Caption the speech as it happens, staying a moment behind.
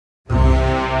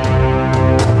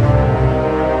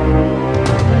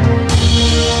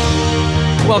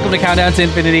Welcome to Countdown to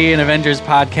Infinity, an Avengers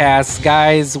podcast.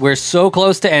 Guys, we're so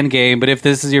close to Endgame, but if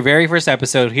this is your very first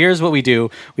episode, here's what we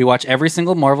do. We watch every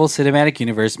single Marvel Cinematic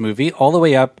Universe movie all the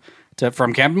way up to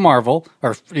from Captain Marvel,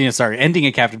 ending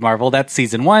at Captain Marvel. That's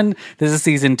season 1. This is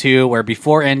season 2, where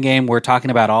before Endgame, we're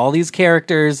talking about all these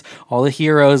characters, all the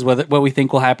heroes, what we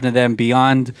think will happen to them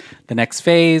beyond the next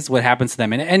phase, what happens to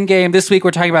them in Endgame. This week,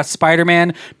 we're talking about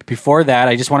Spider-Man. But before that,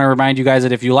 I just want to remind you guys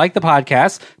that if you like the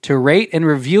podcast, to rate and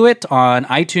review it on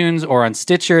iTunes or on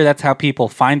Stitcher. That's how people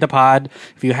find the pod.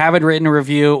 If you haven't written a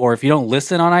review, or if you don't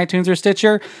listen on iTunes or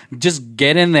Stitcher, just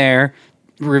get in there,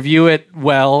 review it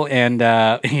well, and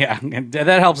that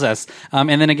helps us.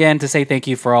 And then again, to say thank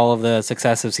you for all of the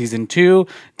success of season 2,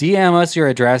 DM us your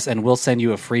address and we'll send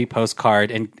you a free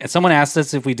postcard. And someone asked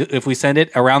us if we send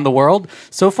it around the world.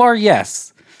 So far,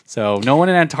 yes. So no one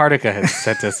in Antarctica has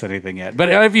sent us anything yet. But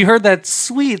if you heard that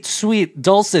sweet, sweet,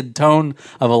 dulcet tone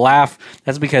of a laugh,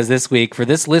 that's because this week, for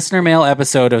this listener mail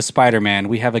episode of Spider-Man,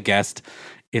 we have a guest.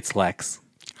 It's Lex.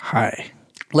 Hi.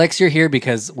 Lex, you're here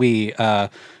because we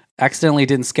accidentally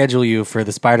didn't schedule you for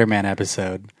the Spider-Man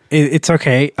episode. It's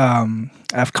okay.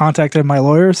 I've contacted my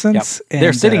lawyer since. Yep.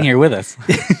 They're sitting here with us.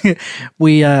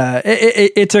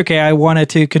 It's okay. I wanted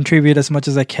to contribute as much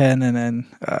as I can, and then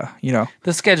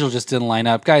the schedule just didn't line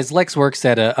up. Guys, Lex works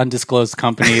at an undisclosed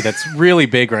company that's really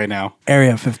big right now.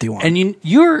 Area 51. And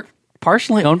you're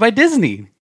partially owned by Disney.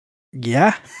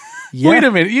 Yeah. Wait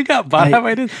a minute, you got bought out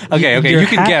by Disney? Okay, you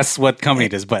can guess what company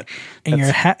it is, but in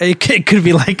your it could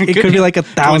be like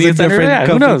 1,000 different companies.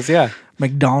 Who knows? Yeah,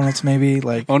 McDonald's maybe,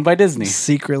 like owned by Disney,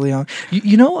 secretly owned.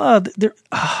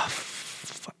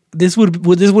 This would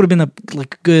have been a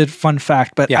good fun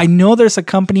fact, but I know there's a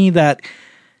company that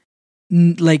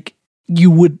like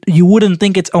you wouldn't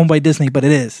think it's owned by Disney, but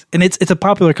it is, and it's a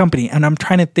popular company. And I'm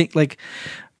trying to think like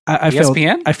I failed.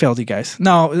 ESPN? I failed you guys.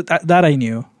 No, that I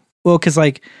knew. Well, because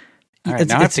like. All right,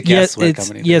 now I have to guess what it's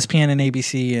company. ESPN and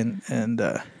ABC and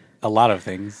a lot of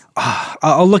things.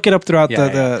 I'll look it up throughout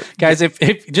the guys. If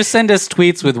just send us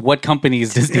tweets with what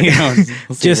companies Disney owns.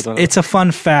 It's a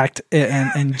fun fact,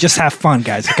 and just have fun,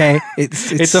 guys. Okay,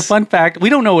 it's a fun fact. We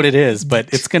don't know what it is,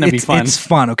 but it's going to be fun. It's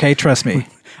fun. Okay, trust me.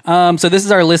 So this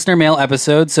is our listener mail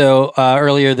episode. So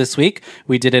earlier this week,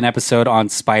 we did an episode on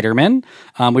Spider-Man.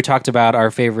 We talked about our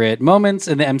favorite moments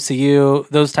in the MCU,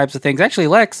 those types of things. Actually,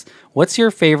 Lex, what's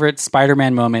your favorite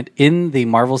Spider-Man moment in the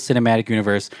Marvel Cinematic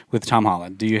Universe with Tom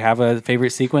Holland? Do you have a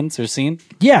favorite sequence or scene?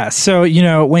 Yeah. So,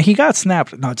 when he got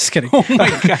snapped, no, just kidding. Oh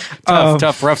my God.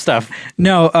 Tough, rough stuff.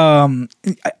 No,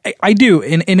 I do.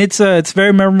 And it's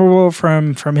very memorable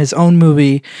from his own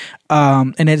movie.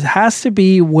 And it has to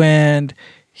be when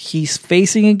he's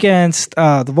facing against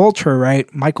the Vulture,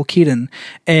 right? Michael Keaton.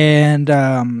 And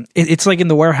it's like in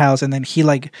the warehouse, and then he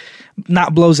like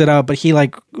not blows it up, but he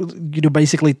like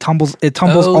basically tumbles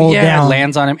all down.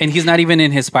 Lands on him, and he's not even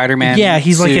in his Spider-Man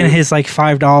he's suit. like in his like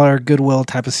 $5 Goodwill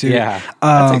type of suit. Yeah,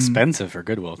 that's expensive for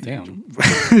Goodwill. Damn.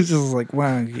 It's just like,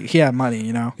 wow, he had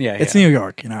money, Yeah, it's New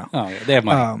York, Oh, yeah, they have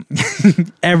money.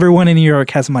 Everyone in New York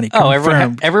has money.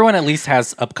 Confirmed. Everyone at least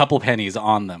has a couple pennies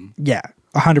on them. Yeah.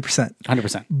 100%.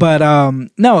 100%. But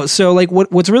no, so like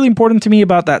what's really important to me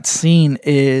about that scene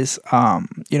is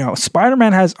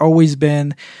Spider-Man has always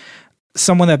been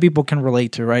someone that people can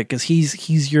relate to, right? Because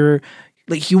he's your,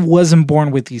 like, he wasn't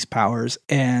born with these powers,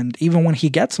 and even when he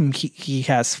gets them, he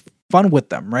has fun with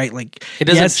them, right? Like, it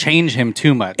doesn't change him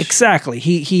too much. Exactly.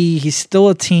 He's still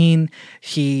a teen.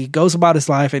 He goes about his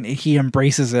life and he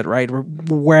embraces it, right?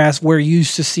 Whereas we're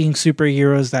used to seeing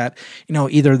superheroes that,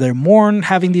 either they're born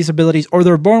having these abilities or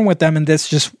they're born with them, and that's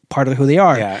just part of who they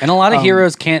are. Yeah, and a lot of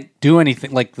heroes can't do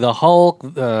anything. Like the Hulk,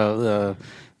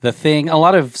 the Thing, a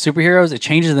lot of superheroes, it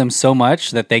changes them so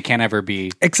much that they can't ever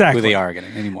be who they are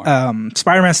anymore.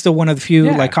 Spider-Man's still one of the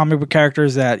few like comic book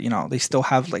characters that, they still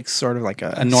have like sort of like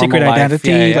a secret life.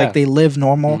 identity, like they live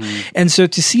normal. Mm-hmm. And so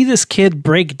to see this kid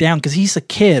break down, because he's a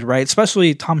kid, right?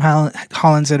 Especially Tom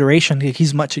Holland's iteration,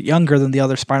 he's much younger than the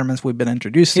other Spider-Mans we've been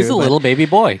introduced to. He's a little baby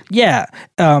boy. Yeah.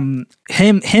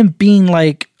 Him being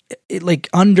like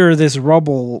under this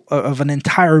rubble of an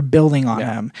entire building on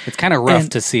him. It's kind of rough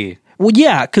to see. Well,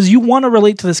 yeah, because you want to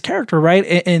relate to this character, right?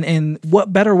 And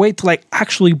what better way to like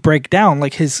actually break down?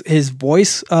 Like his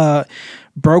voice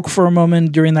broke for a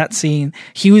moment during that scene.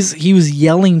 He was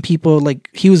yelling people, like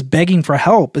he was begging for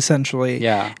help, essentially.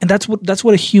 Yeah, and that's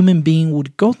what a human being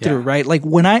would go through, right? Like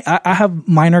when I have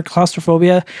minor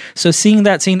claustrophobia, so seeing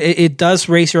that scene, it does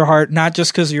raise your heart, not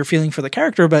just because you're feeling for the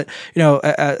character, but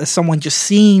as someone just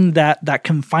seeing that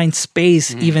confined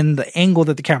space, even the angle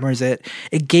that the camera is at,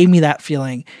 it gave me that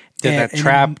feeling.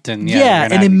 trapped and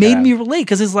and it made me relate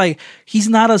because it's like he's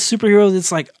not a superhero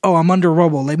that's like, oh, I'm under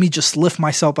rubble, let me just lift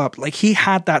myself up. Like he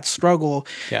had that struggle,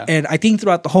 and I think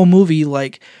throughout the whole movie,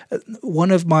 like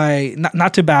one of my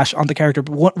not to bash on the character,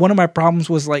 but one of my problems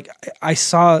was like I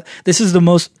saw this is the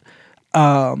most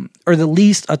or the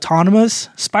least autonomous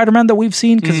Spider-Man that we've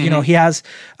seen because he has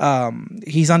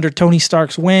he's under Tony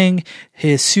Stark's wing.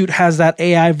 His suit has that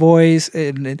AI voice,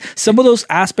 and some of those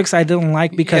aspects I didn't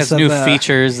like because of new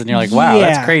features, and you're like, wow,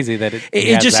 that's crazy that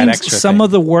it just seems some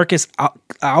of the work is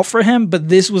out for him. But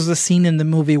this was the scene in the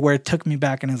movie where it took me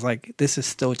back, and it's like, this is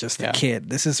still just a kid.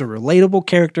 This is a relatable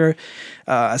character.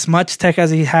 As much tech as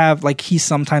he have, like he's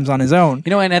sometimes on his own.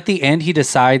 And at the end, he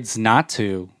decides not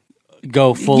to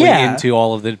go fully into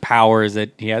all of the powers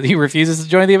that he has. He refuses to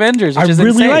join the Avengers, which is really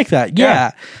insane. like that. Yeah.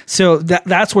 So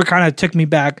that's what kind of took me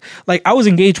back. Like I was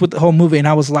engaged with the whole movie and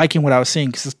I was liking what I was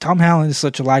seeing because Tom Holland is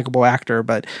such a likable actor.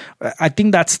 But I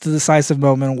think that's the decisive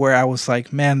moment where I was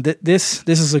like, man, this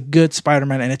is a good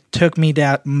Spider-Man. And it took me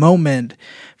that moment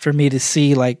for me to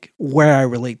see like where I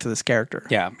relate to this character.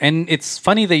 Yeah. And it's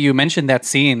funny that you mentioned that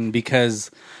scene because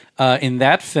in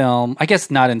that film, I guess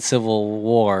not in Civil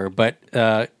War, but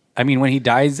I mean, when he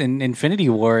dies in Infinity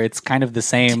War, it's kind of the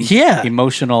same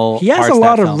emotional. He has a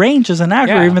lot of range as an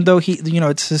actor, even though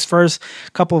it's his first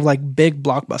couple of like big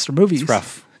blockbuster movies. It's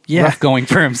rough. Yeah. Rough going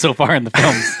for him so far in the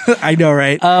films. I know,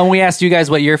 right? We asked you guys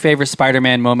what your favorite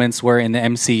Spider-Man moments were in the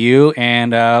MCU,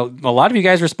 and a lot of you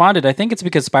guys responded. I think it's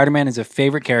because Spider-Man is a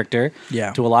favorite character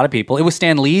to a lot of people. It was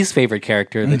Stan Lee's favorite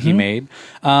character that he made.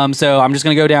 So I'm just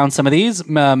going to go down some of these.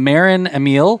 Marin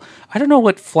Emil. I don't know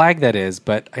what flag that is,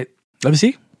 but let me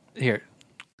see. Here,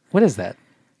 what is that?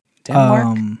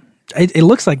 Denmark? It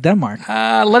looks like Denmark.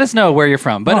 Let us know where you're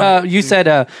from. But you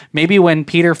said maybe when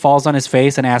Peter falls on his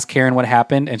face and asks Karen what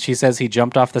happened, and she says he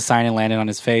jumped off the sign and landed on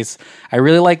his face. I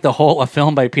really like the whole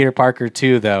film by Peter Parker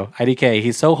too, though. IDK,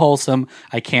 he's so wholesome,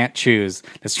 I can't choose.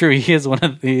 That's true. He is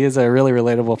a really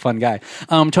relatable, fun guy.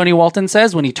 Tony Walton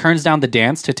says when he turns down the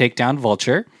dance to take down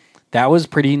Vulture, that was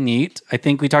pretty neat. I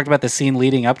think we talked about the scene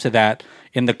leading up to that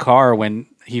in the car when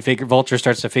Vulture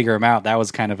starts to figure him out. That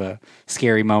was kind of a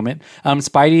scary moment.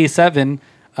 Spidey7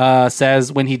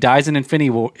 says when he dies in Infinity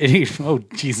War. Oh,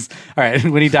 jeez. All right.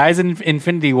 When he dies in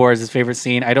Infinity War is his favorite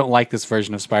scene. I don't like this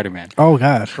version of Spider-Man. Oh,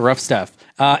 gosh. Rough stuff.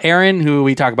 Aaron, who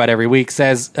we talk about every week,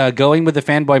 says going with the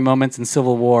fanboy moments in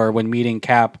Civil War when meeting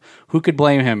Cap, who could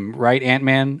blame him, right,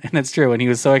 Ant-Man? And that's true. And he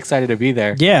was so excited to be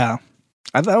there. Yeah.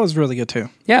 I thought it was really good too.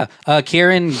 Yeah.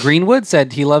 Karen Greenwood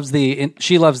said she loves the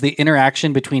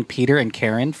interaction between Peter and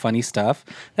Karen. Funny stuff.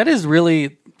 That is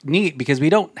really neat because we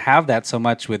don't have that so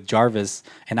much with Jarvis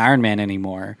and Iron Man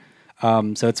anymore.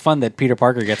 So it's fun that Peter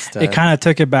Parker gets to. It kind of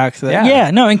took it back to that.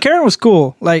 Yeah. No, and Karen was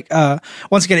cool. Like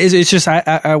once again, it's just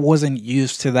I wasn't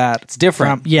used to that. It's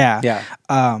different. Yeah.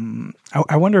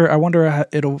 I wonder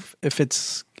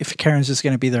if Karen's just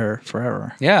going to be there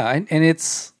forever. Yeah, and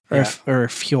it's. Or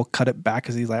if he'll cut it back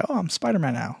because he's like, oh, I'm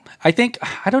Spider-Man now. I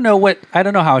don't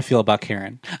know how I feel about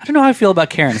Karen. I don't know how I feel about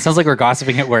Karen. It sounds like we're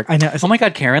gossiping at work. I know. Oh my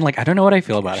God, Karen! Like I don't know what I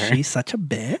feel about her. She's such a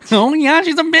bitch. Oh yeah,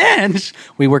 she's a bitch.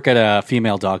 We work at a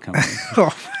female dog company.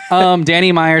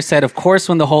 Danny Meyer said, of course,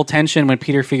 when the whole tension when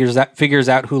Peter figures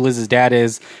out who Liz's dad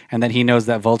is, and then he knows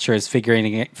that Vulture is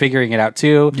figuring it out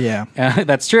too. Yeah,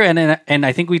 that's true. And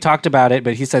I think we talked about it,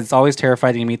 but he said it's always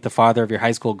terrifying to meet the father of your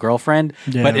high school girlfriend.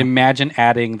 Yeah. But imagine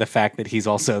adding the fact that he's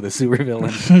also the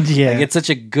supervillain. Yeah, like, it's such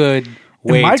a good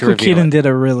way. And Michael Keaton did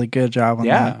a really good job on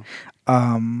that.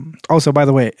 Also, by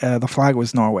the way, the flag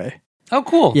was Norway. Oh,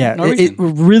 cool. Yeah, it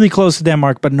really close to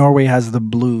Denmark, but Norway has the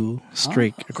blue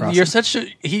streak across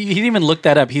it. He didn't even look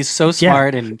that up. He's so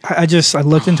smart. And I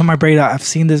looked into my brain. I've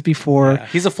seen this before. Yeah,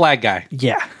 he's a flag guy.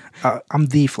 Yeah. I'm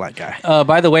the flag guy.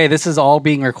 By the way, this is all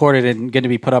being recorded and going to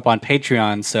be put up on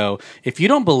Patreon. So if you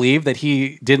don't believe that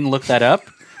he didn't look that up,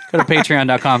 go to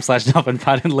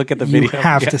patreon.com/DolphinPod and look at the video. You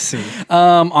have to see.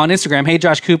 On Instagram, hey,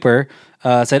 Josh Cooper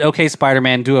said, okay,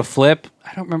 Spider-Man, do a flip.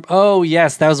 I don't remember. Oh,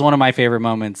 yes, that was one of my favorite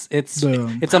moments. It's a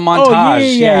montage. Oh,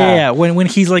 yeah. When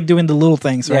he's like doing the little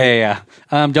things, right? Yeah.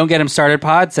 Don't get him started.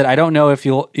 Pod said, I don't know if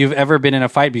you've ever been in a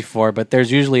fight before, but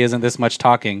there's usually isn't this much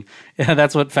talking.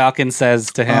 That's what Falcon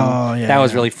says to him. Oh, yeah, that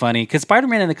was really funny because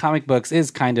Spider-Man in the comic books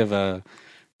is kind of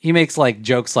he makes like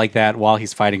jokes like that while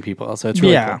he's fighting people, so it's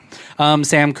really cool.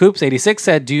 Sam Coops 86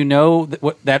 said, "Do you know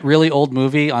that really old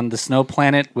movie on the snow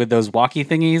planet with those walkie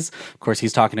thingies?" Of course,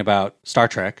 he's talking about Star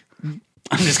Trek.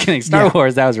 I'm just kidding. Star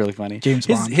Wars. That was really funny. James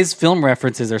Bond. His film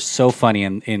references are so funny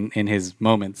in his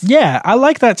moments. Yeah, I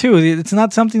like that too. It's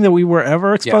not something that we were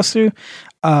ever exposed to.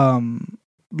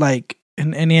 Like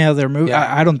in any other movie.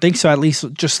 Yeah. I don't think so. At least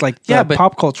just like Yeah, the but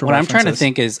pop culture. What I'm trying to references.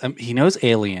 think is, he knows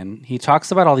Alien. He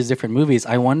talks about all these different movies.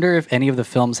 I wonder if any of the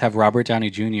films have Robert Downey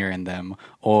Jr. in them,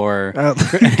 or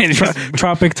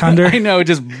Tropic Thunder. I know, it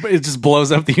just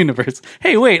blows up the universe.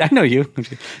 Hey, wait, I know you.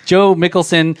 Joe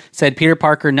Mickelson said, Peter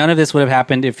Parker, none of this would have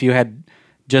happened if you had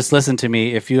just listened to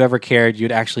me. If you ever cared,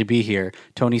 you'd actually be here.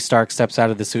 Tony Stark steps out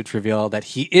of the suit to reveal that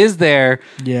he is there.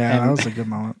 Yeah, And that was a good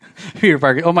moment. Peter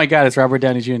Parker, oh my God, it's Robert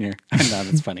Downey Jr. No,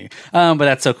 that's funny. But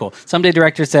that's so cool. Someday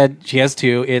Director said she has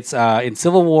two. It's in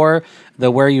Civil War,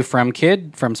 the Where You From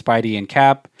kid from Spidey and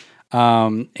Cap.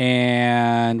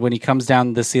 And when he comes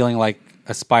down the ceiling like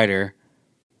a spider.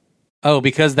 Oh,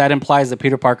 because that implies that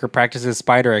Peter Parker practices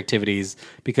spider activities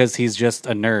because he's just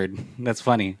a nerd. That's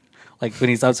funny. Like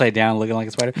when he's upside down looking like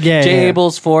a spider. Yeah, Jay yeah.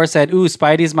 Ables 4 said, ooh,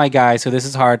 Spidey's my guy, so this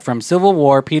is hard. From Civil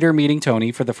War, Peter meeting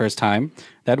Tony for the first time.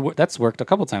 That's worked a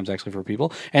couple times actually for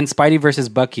people. And Spidey versus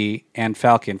Bucky and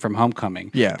Falcon from Homecoming.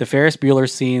 Yeah. The Ferris Bueller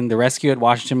scene, the rescue at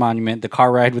Washington Monument, the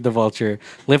car ride with the Vulture,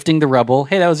 lifting the rubble.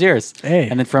 Hey, that was yours. Hey.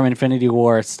 And then from Infinity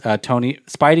War,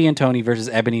 Spidey and Tony versus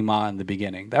Ebony Maw in the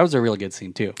beginning. That was a really good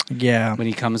scene too. Yeah. When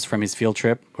he comes from his field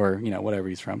trip, or whatever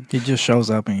he's from. He just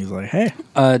shows up and he's like, hey.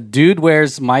 Dude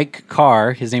wears Mike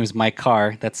Carr. His name is Mike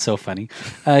Carr. That's so funny.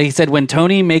 He said, when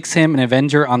Tony makes him an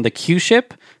Avenger on the Q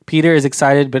ship, Peter is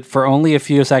excited, but for only a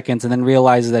few seconds, and then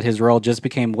realizes that his role just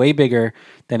became way bigger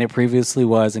than it previously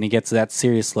was, and he gets that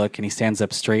serious look, and he stands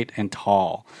up straight and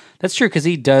tall. That's true, because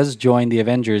he does join the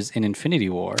Avengers in Infinity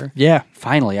War. Yeah.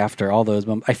 Finally, after all those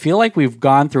moments. I feel like we've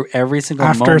gone through every single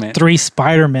After moment. 3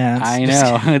 Spider-Mans. I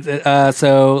know.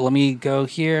 So let me go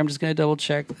here. I'm just going to double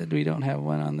check that we don't have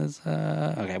one on this.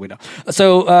 Okay, we don't.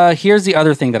 So here's the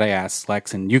other thing that I asked,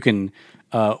 Lex, and you can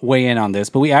weigh in on this.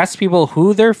 But we asked people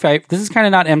who their this is kind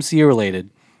of not MCU related,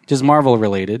 just Marvel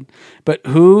related, but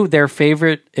who their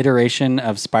favorite iteration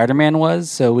of Spider-Man was.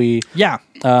 So we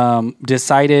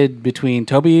decided between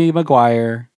Tobey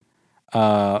Maguire,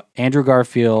 Andrew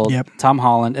Garfield, Yep. Tom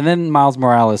Holland, and then Miles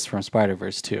Morales from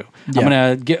Spider-Verse 2. Yeah. I'm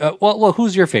going to get, well,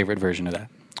 who's your favorite version of that?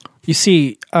 You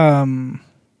see,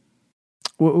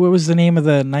 what was the name of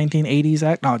the 1980s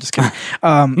act? No, just kidding.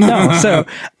 No, so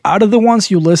out of the ones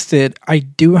you listed, I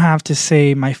do have to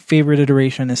say my favorite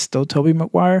iteration is still Tobey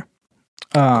Maguire.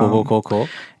 Cool.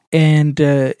 And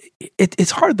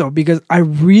it's hard though because I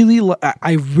really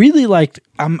liked.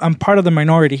 I'm part of the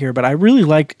minority here, but I really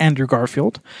liked Andrew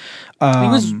Garfield. He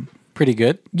was pretty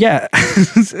good. Yeah,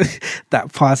 that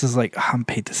pause is like I'm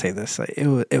paid to say this. Like,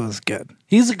 it was good.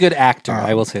 He's a good actor.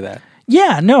 I will say that.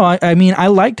 Yeah, no, I mean, I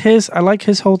liked his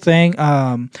whole thing.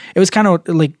 It was kind of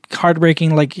like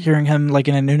heartbreaking, like hearing him like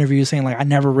in an interview saying like I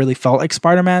never really felt like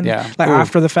Spider-Man, like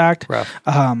after the fact. Rough.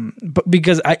 But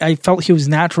because I felt he was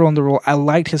natural in the role, I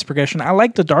liked his progression. I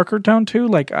liked the darker tone too.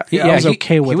 Like I was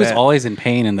okay with it. He was always in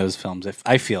pain in those films.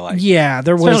 I feel like, yeah,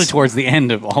 there especially was towards the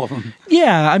end of all of them.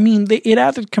 Yeah, I mean, it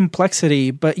added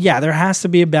complexity, but yeah, there has to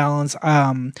be a balance.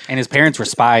 And his parents were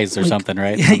spies or something,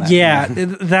 right? Yeah,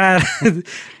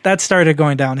 that started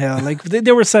going downhill. Like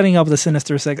they were setting up the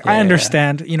Sinister Six. I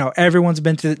understand, everyone's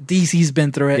been to DC's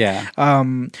been through it. Yeah.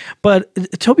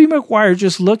 But Tobey Maguire,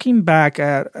 just looking back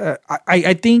at,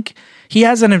 I think he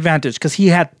has an advantage because he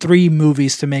had 3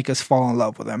 movies to make us fall in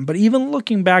love with him. But even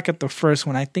looking back at the first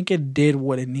one, I think it did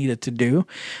what it needed to do.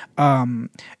 And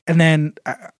then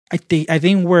I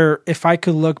think where if I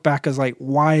could look back as like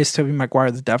why is Tobey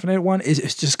Maguire the definite one is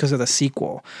it's just because of the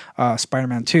sequel,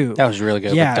 Spider-Man 2. That was really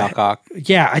good. Yeah, with Doc Ock.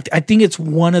 Yeah, I think it's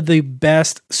one of the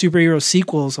best superhero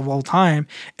sequels of all time,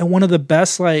 and one of the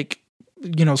best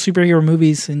superhero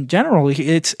movies in general.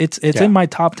 It's in my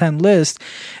top 10 list,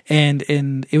 and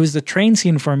it was the train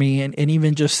scene for me, and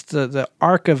even just the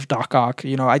arc of Doc Ock.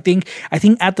 I think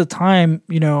at the time,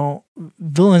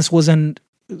 villains wasn't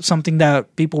something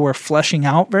that people were fleshing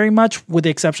out very much, with the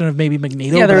exception of maybe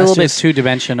Magneto. Yeah, they're a little bit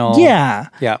two-dimensional. Yeah.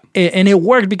 And it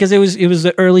worked because it was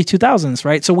the early 2000s,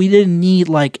 right? So we didn't need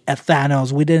like a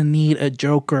Thanos, we didn't need a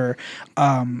Joker.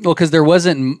 Well, because there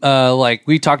wasn't like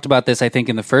we talked about this, I think,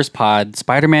 in the first pod.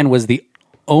 Spider-Man was the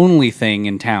only thing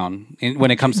in town when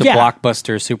it comes to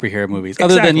blockbuster superhero movies,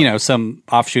 other than some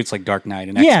offshoots like Dark Knight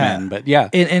and X-Men. But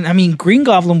and I mean, Green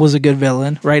Goblin was a good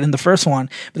villain, right, in the first one.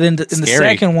 But then in the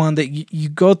second one, that you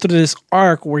go through this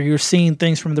arc where you're seeing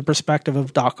things from the perspective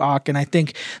of Doc Ock, and I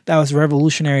think that was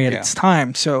revolutionary at its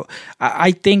time. So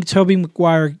I think Tobey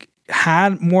Maguire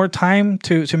had more time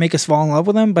to make us fall in love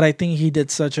with him, but I think he did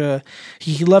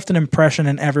he left an impression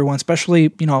in everyone, especially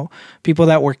people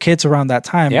that were kids around that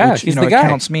time. Yeah, which, he's the it guy.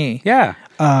 counts me. Yeah,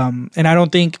 And I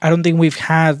don't think we've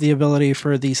had the ability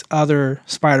for these other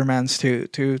Spider-Mans to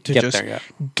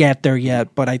get there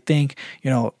yet. But I think,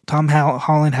 Tom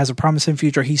Holland has a promising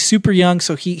future. He's super young,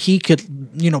 so he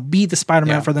could, be the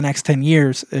Spider-Man for the next 10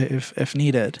 years if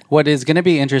needed. What is going to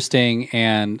be interesting,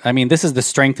 and I mean, this is the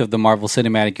strength of the Marvel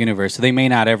Cinematic Universe, so they may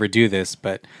not ever do this,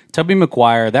 but Tobey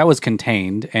Maguire, that was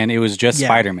contained, and it was just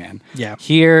Spider-Man. Yeah.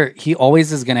 Here, he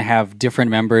always is going to have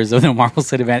different members of the Marvel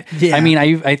Cinematic. Yeah. I mean,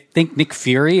 I think Nick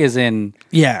Fury is in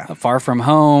Far From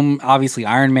Home, obviously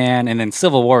Iron Man, and then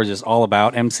Civil War is just all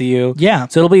about MCU. Yeah.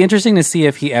 So it'll be interesting to see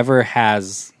if he ever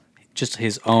has just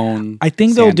his own. I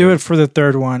think they'll do it for the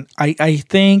third one. I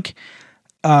think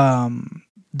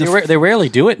they rarely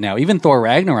do it now. Even Thor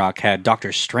Ragnarok had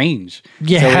Doctor Strange.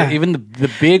 Yeah. So even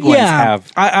the big ones have.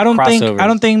 I don't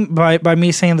crossovers. think by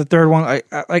me saying the third one,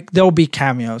 like there'll be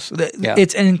cameos.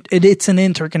 It's an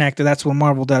interconnected. That's what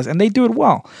Marvel does, and they do it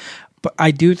well. But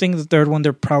I do think the third one,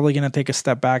 they're probably going to take a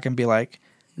step back and be like,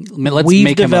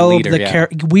 we've developed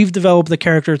the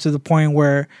character to the point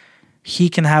where he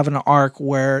can have an arc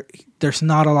where there's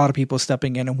not a lot of people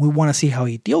stepping in, and we want to see how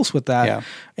he deals with that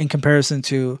in comparison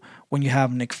to when you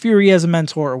have Nick Fury as a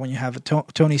mentor or when you have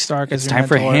Tony Stark as your mentor.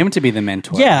 It's time for him to be the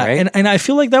mentor. Yeah, right? and I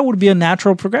feel like that would be a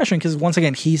natural progression because, once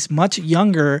again, he's much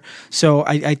younger. So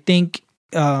I think,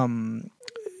 from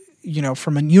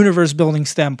a universe building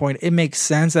standpoint, it makes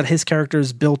sense that his character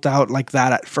is built out like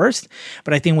that at first.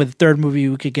 But I think with the third movie,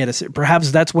 we could get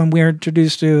perhaps that's when we're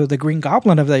introduced to the Green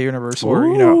Goblin of that universe. Or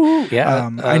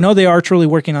I know they are truly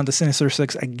working on the Sinister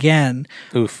Six again.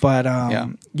 But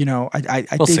I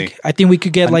think we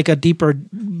could get like a deeper,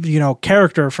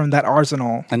 character from that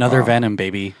arsenal. Another Venom,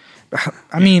 baby.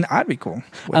 I mean, I'd be cool.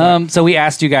 So we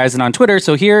asked you guys and on Twitter.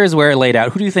 So here's where it laid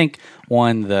out. Who do you think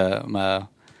won the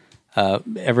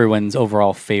everyone's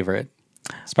overall favorite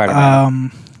Spider-Man?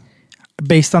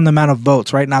 Based on the amount of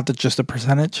votes, right? Not just a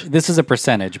percentage. This is a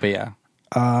percentage, but yeah.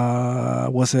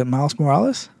 Was it Miles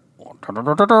Morales?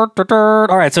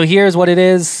 All right, so here's what it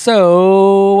is.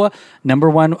 So number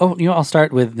one, I'll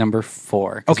start with number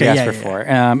 4. Okay, we asked for 4.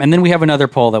 And then we have another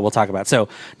poll that we'll talk about. So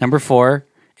number 4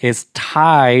 is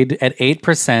tied at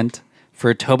 8%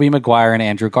 for Tobey Maguire and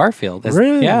Andrew Garfield.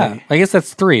 Really? Yeah. I guess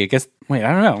that's 3. Wait,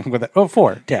 I don't know.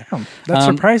 4. Yeah. That's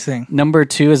surprising. Number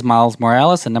 2 is Miles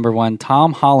Morales, and number 1,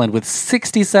 Tom Holland, with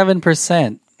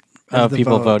 67% of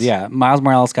people vote. Yeah. Miles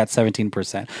Morales got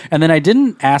 17%. And then I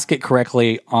didn't ask it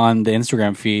correctly on the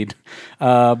Instagram feed.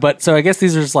 But so I guess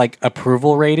these are just like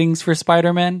approval ratings for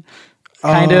Spider-Man.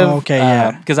 Kind of. Okay,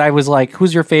 yeah. Because I was like,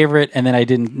 who's your favorite? And then I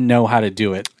didn't know how to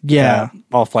do it. Yeah.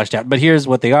 All fleshed out. But here's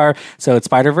what they are. So it's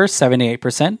Spider-Verse,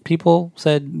 78%. People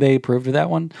said they approved of that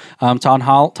one. Tom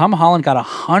Holland got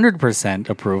 100%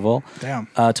 approval. Damn.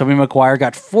 Tobey Maguire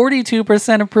got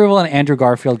 42% approval, and Andrew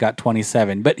Garfield got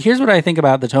 27%. But here's what I think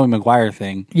about the Tobey Maguire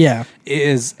thing. Yeah.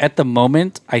 Is at the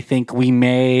moment, I think we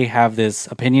may have this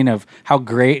opinion of how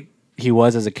great he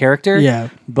was as a character. Yeah.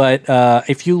 But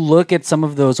if you look at some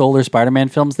of those older Spider-Man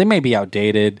films, they may be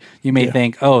outdated. You may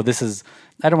think, oh, this is,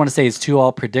 I don't want to say it's too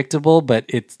all predictable, but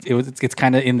it's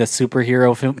kind of in the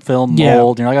superhero film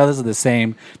mold. You're like, oh, this is the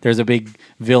same. There's a big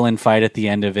villain fight at the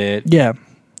end of it. Yeah.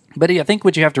 But I think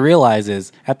what you have to realize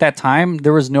is at that time,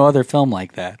 there was no other film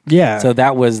like that. Yeah. So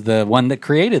that was the one that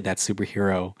created that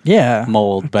superhero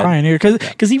mold. But pioneer.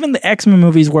 Because even the X-Men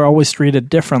movies were always treated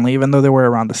differently, even though they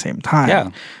were around the same time.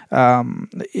 Yeah.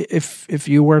 If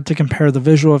you were to compare the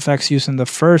visual effects used in the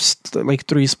first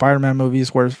 3 Spider-Man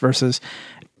movies versus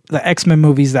the X-Men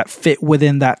movies that fit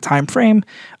within that time frame,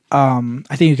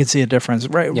 I think you can see a difference,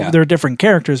 right? Yeah. They're different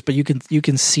characters, but you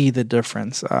can see the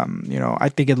difference. I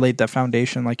think it laid that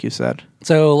foundation, like you said.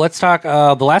 So let's talk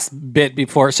the last bit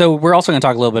before. So we're also going to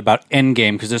talk a little bit about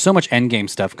Endgame because there's so much Endgame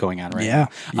stuff going on right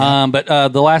now.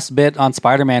 But the last bit on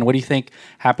Spider-Man, what do you think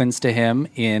happens to him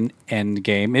in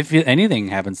Endgame? If anything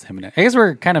happens to him, I guess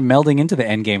we're kind of melding into the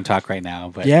Endgame talk right now.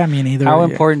 But yeah, I mean, either. How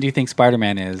important do you think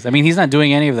Spider-Man is? I mean, he's not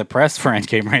doing any of the press for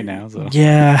Endgame right now. So.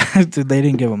 Yeah, they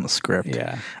didn't give him a script.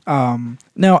 Yeah.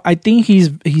 No, I think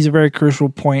he's a very crucial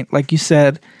point. Like you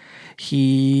said,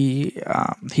 he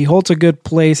holds a good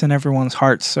place in everyone's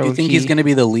hearts. So do you think he's going to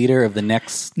be the leader of the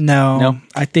next? No.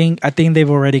 I think they've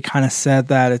already kind of said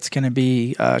that it's going to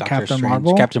be Captain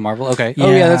Marvel. Captain Marvel. Okay. Yeah.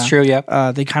 Oh yeah, that's true.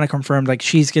 Yeah. They kind of confirmed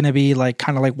she's going to be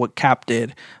kind of like what Cap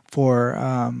did for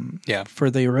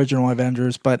the original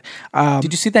Avengers. But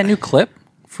did you see that new clip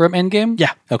from Endgame?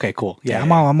 Yeah. Okay, cool. Yeah,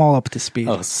 I'm all up to speed.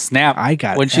 Oh, snap. I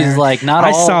got when it. She's like, not all...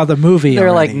 I saw the movie They're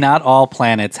already. like, not all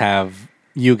planets have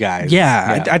you guys.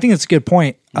 Yeah. I think it's a good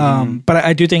point. But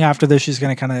I do think after this, she's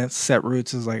going to kind of set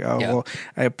roots as well,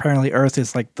 apparently Earth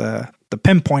is like the the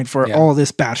pinpoint for all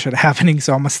this bad shit happening,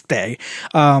 so I'm gonna stay.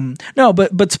 No,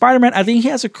 but Spider-Man, I think he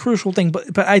has a crucial thing,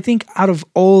 but I think out of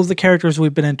all of the characters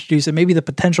we've been introduced, and maybe the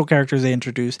potential characters they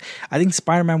introduce, I think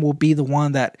Spider-Man will be the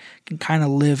one that can kind of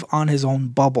live on his own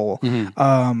bubble,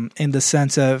 in the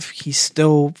sense of he's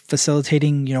still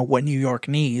facilitating, what New York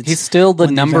needs. He's still the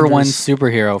number one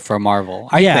superhero for Marvel,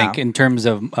 I think, in terms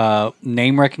of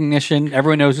name recognition.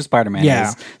 Everyone knows who Spider-Man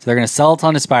is, so they're going to sell a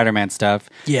ton of Spider-Man stuff.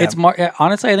 Yeah. It's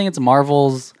honestly, I think it's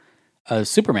Marvel's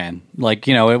Superman. Like,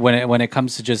 when it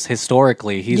comes to just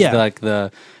historically, he's like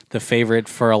the favorite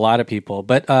for a lot of people.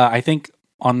 But I think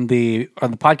on the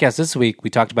podcast this week,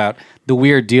 we talked about the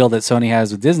weird deal that Sony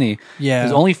has with Disney. Yeah,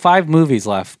 there's only 5 movies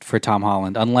left for Tom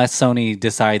Holland, unless Sony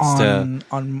decides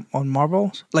on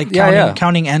Marvel, like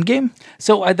counting Endgame.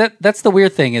 So that's the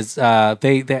weird thing is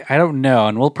they I don't know,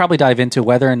 and we'll probably dive into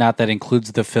whether or not that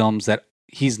includes the films that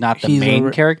he's not the main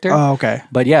character. Oh, okay.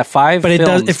 But 5. But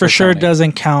it for sure Sony.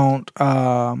 Doesn't count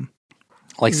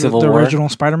like Civil the War, original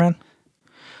Spider-Man.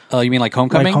 Oh, you mean like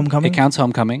Homecoming? It counts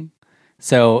Homecoming.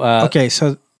 So okay,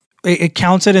 so it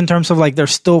counts it in terms of like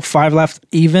there's still 5 left,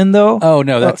 even though. Oh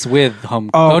no, that's with Home.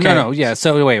 Oh, okay. No, yeah.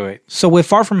 So wait. So with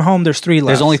Far From Home, there's 3 left.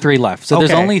 There's only 3 left. So there's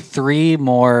only 3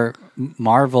 more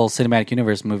Marvel Cinematic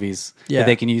Universe movies that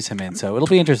they can use him in. So it'll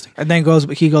be interesting. And then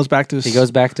he goes back to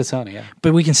Sony. Yeah,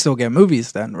 but we can still get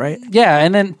movies then, right? Yeah,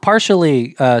 and then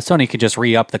partially Sony could just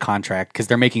re-up the contract because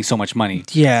they're making so much money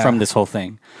from this whole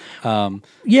thing. I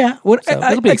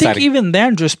think even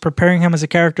then, just preparing him as a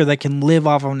character that can live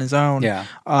off on his own,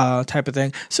 type of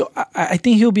thing. So I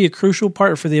think he'll be a crucial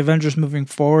part for the Avengers moving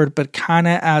forward, but kind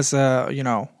of as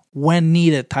a when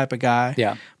needed type of guy.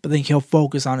 Yeah, but then he'll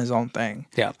focus on his own thing.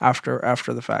 Yeah, after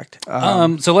the fact.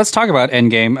 So let's talk about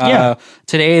Endgame.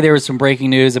 Today there was some breaking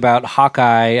news about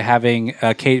Hawkeye having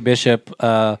Kate Bishop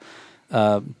team.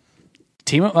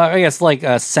 I guess like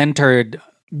a centered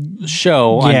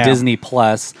show on Disney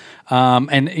Plus.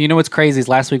 And what's crazy is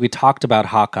last week we talked about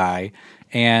Hawkeye,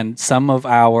 and some of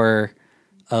our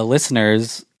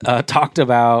listeners talked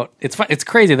about it's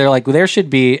crazy. They're like, there should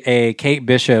be a Kate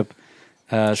Bishop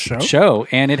show,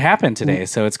 and it happened today.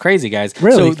 So it's crazy, guys.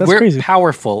 Really, so we're crazy.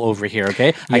 Powerful over here.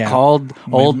 Okay, I called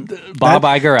old Bob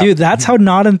Iger up. Dude, that's how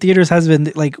Not in Theaters has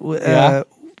been like.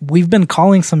 We've been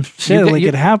calling some shit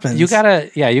it happens. You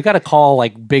gotta call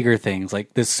like bigger things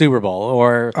like the Super Bowl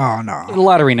or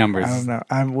lottery numbers.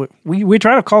 I don't know. We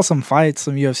try to call some fights,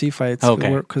 some UFC fights,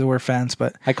 because we're fans.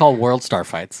 But I call World Star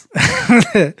fights.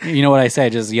 You know what I say? I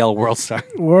just yell World Star.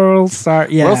 World Star,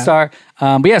 yeah. World Star.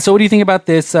 But yeah, so what do you think about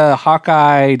this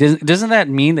Hawkeye? Doesn't that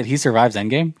mean that he survives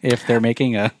Endgame if they're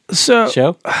making a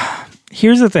show?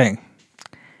 Here's the thing.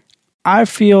 I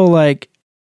feel like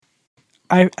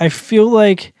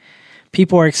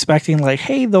people are expecting like,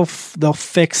 hey, they'll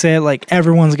fix it. Like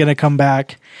everyone's gonna come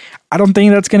back. I don't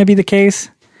think that's gonna be the case.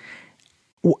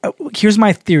 Here's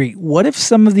my theory. What if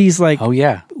some of these like? Oh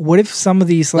yeah. What if some of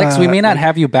these Lex, we may not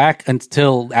have you back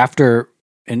until after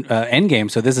Endgame.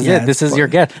 So this is it. This is your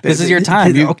guess. This is your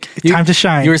time. Time to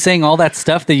shine. You were saying all that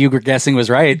stuff that you were guessing was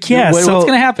right. Yeah. What's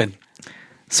gonna happen?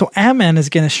 So Ant-Man is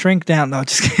going to shrink down. No,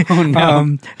 just kidding.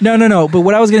 Oh, no. No. But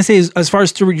what I was going to say is, as far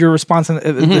as to your response on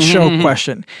the show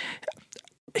question,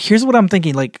 here's what I'm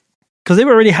thinking. Like, because they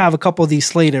already have a couple of these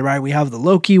slated, right? We have the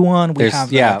Loki one. We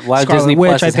have a lot of Disney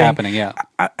Plus is happening. Yeah,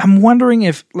 I'm wondering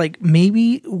if, like,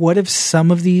 maybe what if some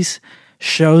of these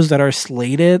shows that are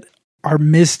slated are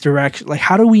misdirection? Like,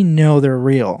 how do we know they're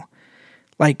real?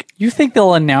 Like, you think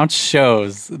they'll announce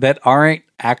shows that aren't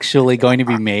actually going to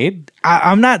be made?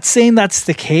 I'm not saying that's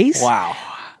the case. Wow.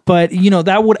 But,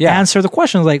 that would answer the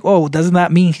question. Like, oh, doesn't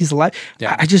that mean he's alive?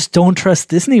 Yeah. I just don't trust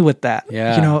Disney with that.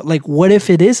 Yeah. Like, what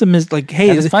if it is like, hey,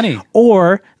 it's funny.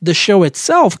 Or the show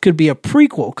itself could be a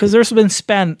prequel because there's been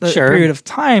spent a period of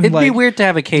time. It'd be weird to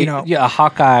have a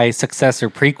Hawkeye successor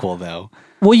prequel, though.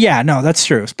 Well, yeah, no, that's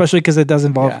true, especially because it does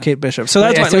involve Kate Bishop. So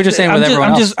that's what you're saying with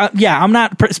everyone else. I'm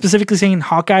not specifically saying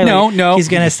Hawkeye. No, he's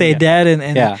going to stay dead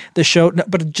and the show. No,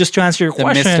 but just to answer your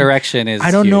question, the misdirection is. I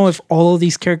don't know if all of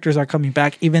these characters are coming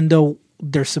back, even though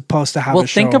they're supposed to have a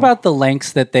show. Think about the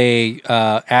lengths that they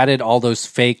added all those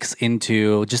fakes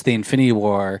into just the Infinity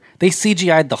War. They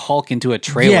CGI'd the Hulk into a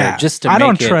trailer just to make it. I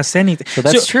don't trust anything. So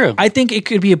that's true. I think it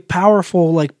could be a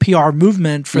powerful like PR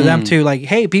movement for them to like,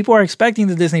 hey, people are expecting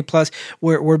the Disney Plus.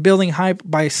 We're building hype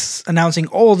by announcing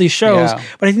all of these shows. Yeah.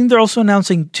 But I think they're also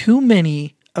announcing too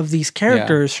many of these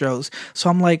characters shows. So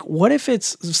I'm like, what if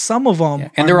it's some of them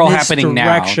and they're all happening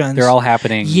now. They're all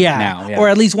happening now. Yeah. Or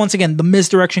at least once again, the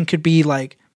misdirection could be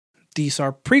like, these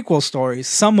are prequel stories.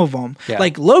 Some of them. Yeah.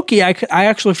 Like Loki, I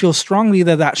actually feel strongly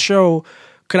that show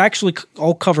could actually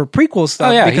all cover prequel stuff.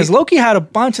 Oh, yeah, because Loki had a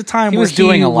bunch of time where was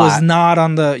doing a lot. was not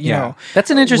on the that's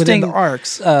an interesting within the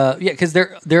arcs. Because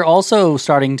they're also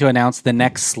starting to announce the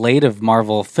next slate of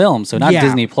Marvel films, so not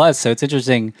Disney Plus. So it's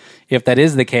interesting if that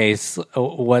is the case.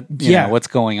 What's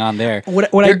going on there?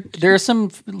 There's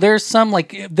some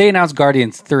like they announced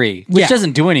Guardians 3, which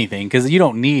doesn't do anything because you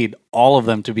don't need all of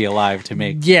them to be alive to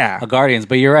make a Guardians.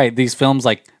 But you're right; these films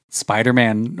like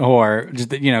Spider-Man or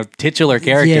just titular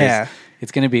characters. Yeah.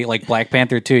 It's going to be like Black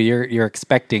Panther 2. You're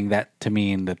expecting that to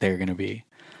mean that they're going to be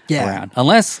around,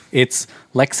 unless it's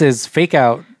Lex's fake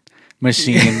out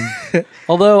machine.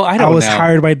 Although I was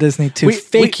hired by Disney to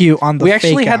fake you on the. We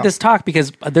actually had this talk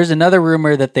because there's another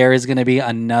rumor that there is going to be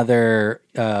another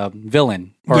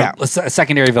villain or a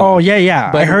secondary villain. Oh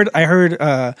yeah. But I heard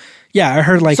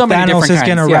like so Thanos is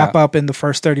going to wrap up in the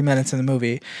first 30 minutes in the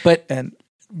movie. And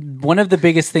one of the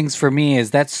biggest things for me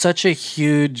is that's such a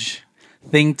huge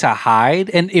thing to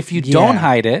hide, and if you don't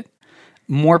hide it,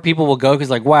 more people will go because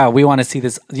like, wow, we want to see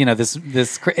this. This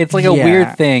it's like a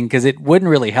weird thing because it wouldn't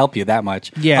really help you that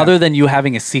much. Yeah. Other than you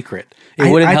having a secret,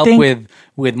 it wouldn't help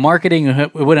with marketing.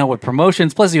 It wouldn't help with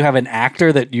promotions. Plus, you have an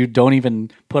actor that you don't even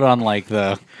put on like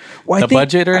the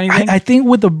budget or anything. I think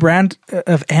with the brand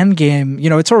of Endgame,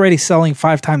 it's already selling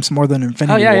 5 times more than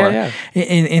Infinity War. Yeah.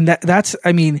 And that's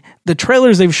I mean, the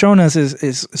trailers they've shown us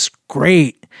is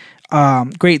great.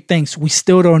 Great things. We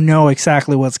still don't know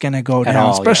exactly what's going to go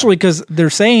down, especially because they're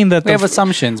saying that we have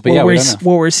assumptions, but we don't know.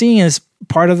 What we're seeing is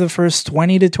part of the first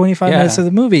 20 to 25 minutes of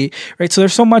the movie, right? So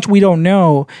there's so much we don't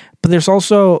know, but there's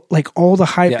also like all the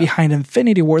hype behind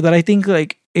Infinity War that I think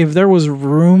like if there was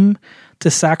room to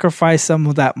sacrifice some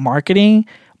of that marketing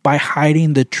by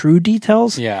hiding the true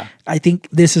details, I think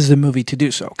this is the movie to do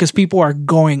so because people are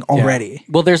going already. Yeah.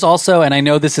 Well, there's also, and I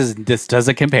know this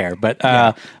doesn't compare, but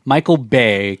Michael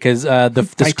Bay, because the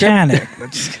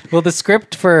script, well, the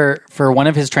script for one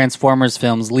of his Transformers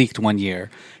films leaked one year.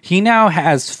 He now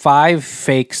has 5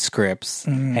 fake scripts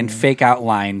and fake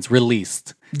outlines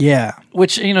released. Yeah,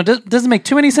 which doesn't make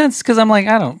too many sense because I'm like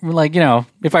I don't like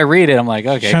if I read it I'm like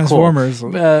okay Transformers,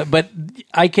 cool. But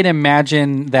I can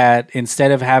imagine that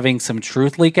instead of having some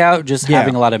truth leak out, just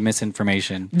having a lot of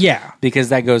misinformation. Yeah, because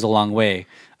that goes a long way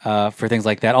for things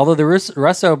like that. Although the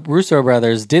Russo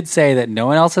brothers did say that no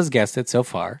one else has guessed it so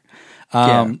far.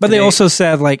 But they also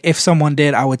said like if someone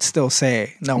did, I would still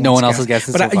say no one else has guessed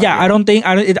it. But I don't think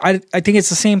I think it's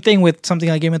the same thing with something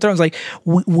like Game of Thrones. Like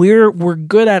we're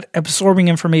good at absorbing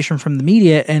information from the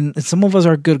media, and some of us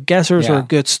are good guessers or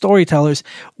good storytellers.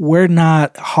 We're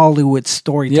not Hollywood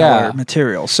storyteller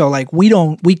material, so like we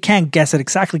can't guess it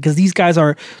exactly because these guys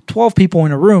are 12 people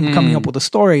in a room coming up with a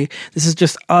story. This is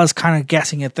just us kind of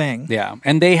guessing a thing. Yeah,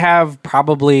 and they have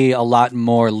probably a lot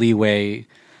more leeway.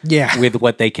 With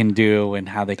what they can do and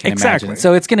how they can imagine.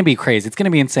 So it's going to be crazy. It's going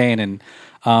to be insane. And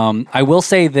I will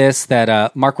say this,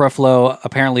 that Mark Ruffalo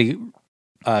apparently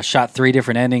shot 3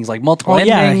 different endings, like multiple endings.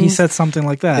 Yeah, he said something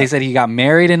like that. They said he got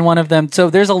married in one of them. So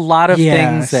there's a lot of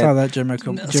things I saw that Jimmy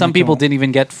some people didn't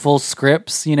even get full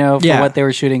scripts, for what they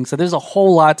were shooting. So there's a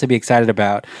whole lot to be excited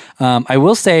about. I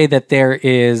will say that there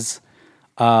is...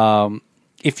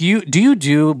 if you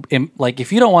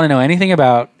don't want to know anything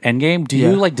about Endgame, do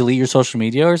you like delete your social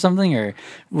media or something, or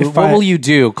what will you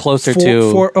do closer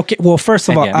to? Well, first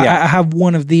of all, I have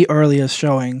one of the earliest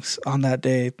showings on that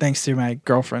day, thanks to my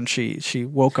girlfriend. She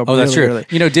woke up. Oh, that's really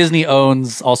true. Early. Disney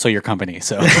owns also your company,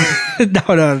 so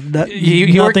no,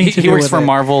 he works for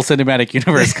Marvel Cinematic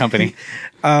Universe company.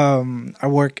 I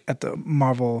work at the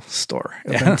Marvel store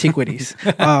of antiquities.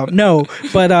 No,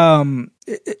 but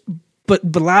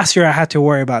But last year I had to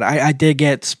worry about it. I did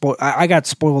get spoiled. I got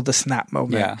spoiled the Snap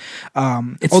moment. Yeah.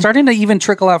 It's starting to even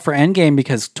trickle out for Endgame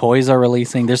because toys are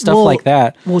releasing. There's stuff like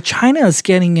that. Well, China is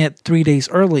getting it 3 days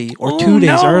early or 2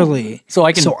 days early. So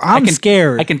I'm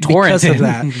scared. I can torrent because of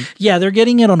that. Yeah, they're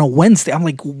getting it on a Wednesday. I'm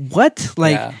like, what?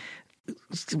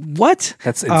 What?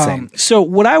 That's insane. So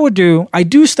what I would do, I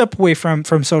do step away from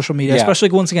social media, especially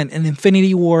once again in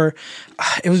Infinity War.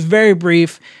 It was very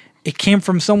brief. It came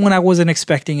from someone I wasn't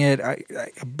expecting it. I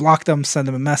blocked them, sent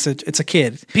them a message. It's a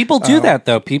kid. People do that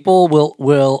though. People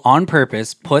will on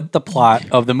purpose put the plot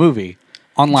of the movie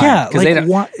online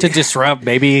because to disrupt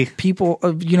maybe people.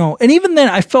 And even then,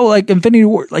 I felt like Infinity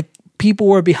War, like people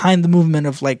were behind the movement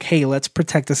of like, hey, let's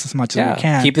protect this as much as we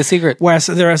can. Keep the secret. Whereas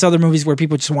there are other movies where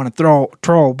people just want to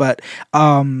troll. But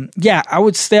I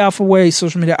would stay off away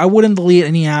social media. I wouldn't delete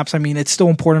any apps. I mean, it's still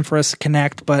important for us to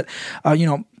connect, but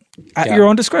at your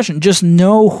own discretion. Just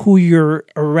know who you're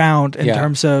around in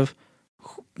terms of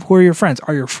who are your friends.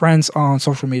 Are your friends on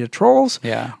social media trolls?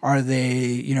 Yeah. Are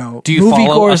they, do you movie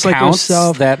follow goers accounts like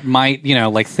yourself that might,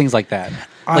 like things like that?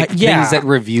 Like yeah. things that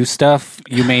review stuff,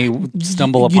 you may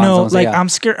stumble upon. You know, someone say, like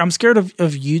I'm scared of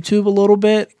YouTube a little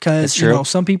bit because That's you true. know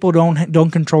some people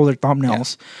don't control their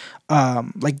thumbnails.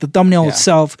 Like the thumbnail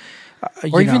itself,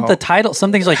 or even the title.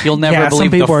 Some things like you'll never some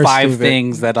believe the people are 5 stupid.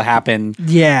 things that'll happen.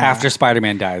 Yeah. After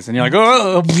Spider-Man dies, and you're like,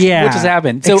 oh, Yeah. what just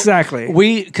happened? So Exactly.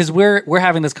 because we're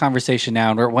having this conversation now,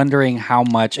 and we're wondering how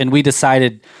much, and we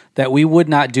decided that we would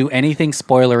not do anything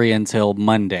spoilery until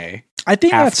Monday. I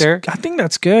think after.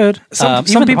 that's good. Some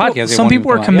Even the people podcast, they some won't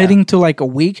people even are come out, committing to like a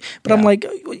week, but I'm like,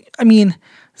 I mean,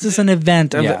 this is an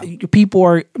event. Yeah. People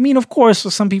are. I mean, of course,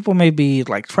 some people may be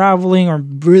like traveling or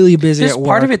really busy. There's at work,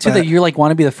 part of it too but- that you're like want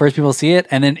to be the first people to see it,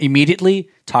 and then immediately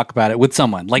talk about it with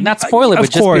someone. Like not spoil it, Of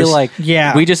but just be course. like,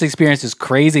 Yeah. we just experienced this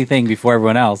crazy thing before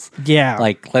everyone else. Yeah.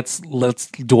 Like let's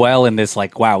dwell in this.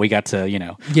 Like wow, we got to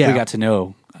we got to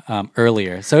know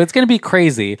earlier. So it's going to be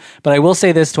crazy. But I will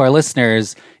say this to our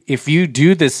listeners: if you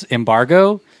do this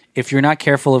embargo, if you're not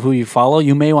careful of who you follow,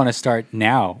 you may want to start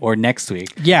now or next week.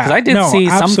 Yeah. because I did No, see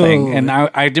something,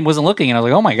 absolutely. and wasn't looking, and I was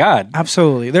like, oh my god.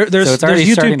 Absolutely. There's So it's already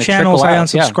starting YouTube to channels trickle I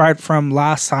out, yeah. unsubscribed from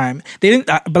last time. They didn't.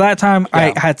 By that time,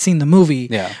 I had seen the movie.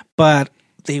 Yeah. But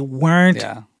they weren't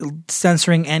Yeah.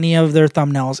 censoring any of their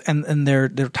thumbnails and their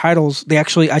titles. They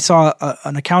actually, I saw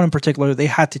an account in particular. They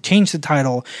had to change the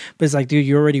title, but it's like, dude,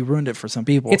 you already ruined it for some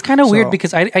people. It's kind of So- weird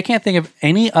because I can't think of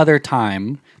any other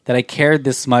time that I cared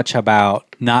this much about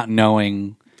not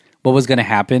knowing what was going to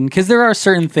happen, because there are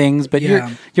certain things, but Yeah.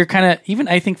 you're kind of, even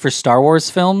I think for Star Wars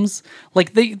films,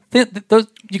 like those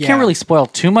you Yeah. can't really spoil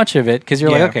too much of it, because you're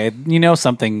Yeah. like, okay, you know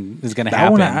something is going to That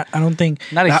happen. one, I don't think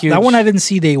Not a that, huge- that one I didn't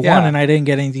see day Yeah. one, and I didn't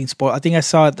get anything spoiled. I think I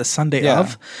saw it the Sunday Yeah.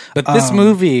 of. But this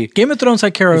movie Game of Thrones,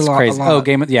 I care a is lot. crazy. A lot.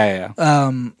 Oh, yeah.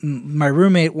 My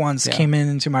roommate once came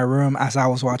into my room as I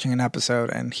was watching an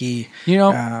episode, and he, You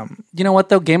know what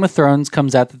though? Game of Thrones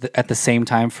comes out at the same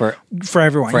time for for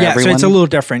everyone, For yeah. So it's a everyone? little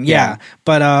different, yeah. Yeah.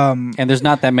 But and there's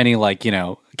not that many like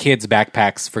kids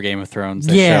backpacks for Game of Thrones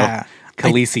that Yeah. show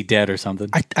Khaleesi dead or something.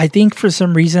 I think for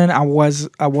some reason I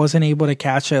wasn't able to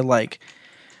catch it like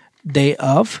day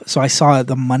of, so I saw it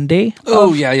the Monday.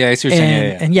 Oh yeah, I see what you're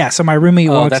saying. And yeah, so my roommate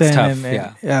Oh, walks that's in,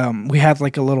 tough, and we had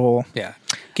like a little Yeah.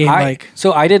 game, like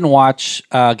So I didn't watch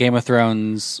Game of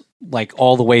Thrones like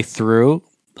all the way through.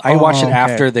 I watched it okay.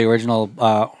 after the original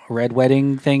Red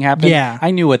Wedding thing happened. Yeah. I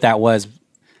knew what that was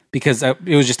because it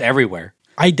was just everywhere.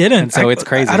 I didn't. And so it's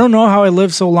crazy. I don't know how I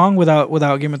lived so long without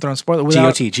Game of Thrones spoiler.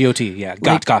 Without, GOT, yeah.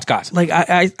 Got. Like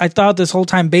I thought this whole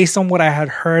time, based on what I had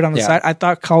heard on the Yeah. side, I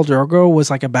thought Khal Drogo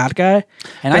was like a bad guy, And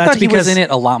But I that's thought he was because- in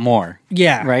it a lot more.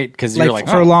 Yeah, Right? Because Like, you're like,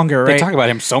 for longer, They right? talk about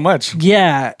him so much.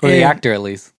 Yeah, Or the and- actor, at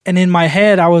least. And in my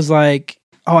head, I was like,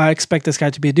 "Oh, I expect this guy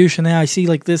to be a douche," and then I see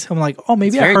like this. I'm like, "Oh,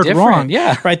 maybe I very heard different, wrong."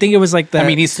 yeah. But I think it was like that. I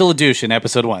mean, he's still a douche in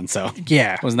episode 1, so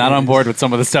yeah, was not on board with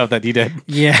some of the stuff that he did.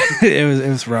 Yeah, it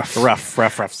was rough. Rough.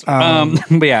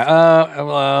 But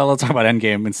yeah, let's talk about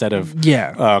Endgame instead of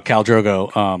Yeah. Khal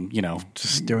Drogo.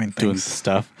 Just doing doing things.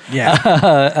 stuff.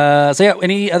 Yeah, So yeah,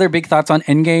 any other big thoughts on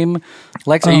Endgame?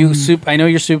 Lex, are you I know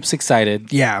you're super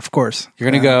excited. yeah, of course. You're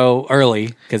gonna go early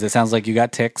because it sounds like you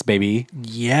got ticks, baby.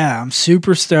 Yeah, I'm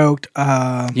super stoked.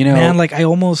 Man, like I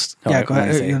almost Oh, go I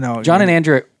wanna say, ahead. John and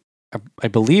Andrew, I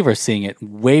believe, are seeing it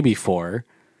way before.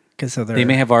 because so They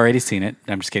may have already seen it.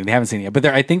 I'm just kidding. They haven't seen it yet, but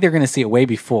I think they're going to see it way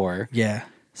before. yeah,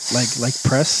 like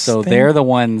press. So thing? they're the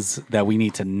ones that we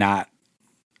need to not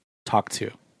talk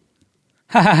to.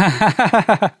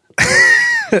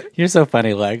 You're so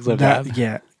funny, Lex. I'm not-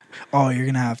 yeah. Oh, you're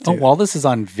gonna have to. Oh, well, this is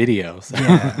on video. So.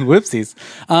 Yeah. Whoopsies.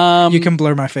 You can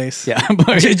blur my face. Yeah,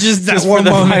 but Just that for one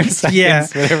the moment. 5 seconds, Yeah.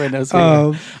 whatever it knows.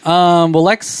 Well,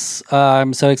 Lex,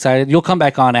 I'm so excited. You'll come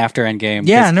back on after Endgame.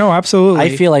 Yeah, 'cause no, absolutely.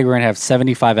 I feel like we're gonna have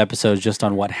 75 episodes just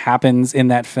on what happens in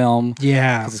that film.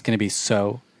 Yeah, 'Cause it's gonna be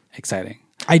so exciting.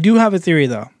 I do have a theory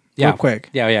though. Yeah, Real quick.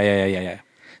 Yeah.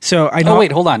 So I know. Oh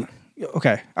wait, hold on.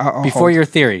 Okay. I'll Before hold. your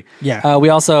theory, Yeah. we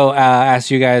also asked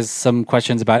you guys some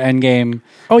questions about Endgame.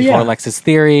 Oh, before yeah. Lex's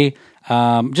theory,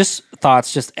 just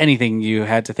thoughts, just anything you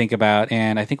had to think about,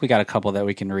 and I think we got a couple that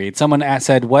we can read. Someone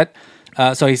said, "What?"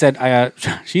 So he said,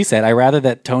 "She said, I rather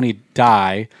that Tony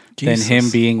die Jesus. than him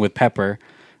being with Pepper."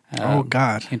 Oh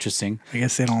God. Interesting. I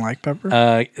guess they don't like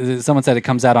pepper. Someone said it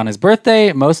comes out on his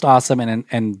birthday, most awesome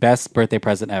and best birthday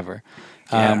present ever,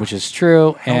 Yeah. which is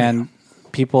true. And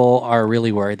people are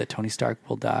really worried that Tony Stark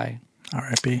will die.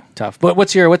 R.I.P. Tough. But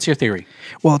what's your theory?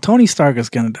 Well, Tony Stark is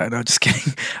gonna die. No, just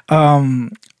kidding.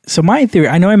 So my theory,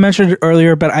 I know I mentioned it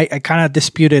earlier, but I kind of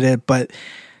disputed it. But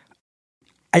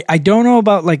I don't know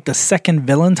about like the second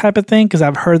villain type of thing because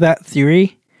I've heard that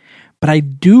theory. But I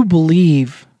do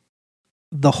believe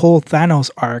the whole Thanos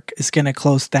arc is going to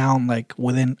close down like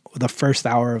within the first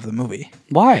hour of the movie.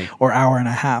 Why? Or hour and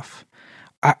a half.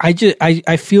 I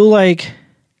feel like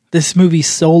this movie's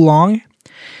so long,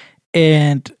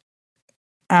 and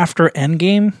after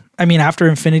Endgame, after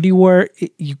Infinity War,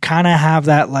 you kind of have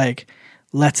that like,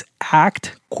 let's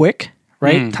act quick,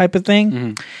 right? Type of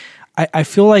thing. I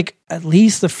feel like at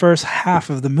least the first half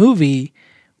of the movie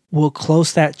will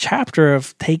close that chapter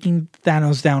of taking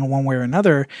Thanos down one way or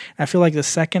another. I feel like the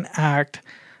second act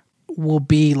will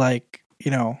be like,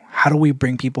 how do we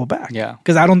bring people back? Yeah.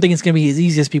 Because I don't think it's going to be as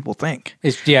easy as people think.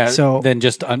 Than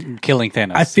just killing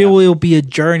Thanos. I feel it'll be a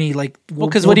journey. Like,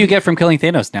 because what do you get from killing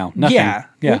Thanos now? Nothing.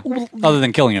 Yeah. Other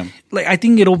than killing him. Like, I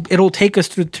think it'll take us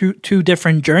through two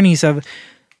different journeys of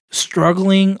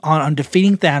struggling on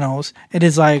defeating Thanos. It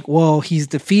is like, well, he's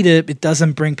defeated. It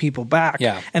doesn't bring people back.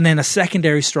 Yeah. And then a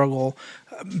secondary struggle,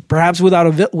 perhaps without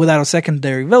a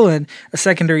secondary villain, a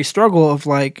secondary struggle of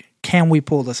like, can we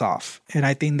pull this off? And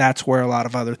I think that's where a lot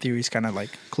of other theories kind of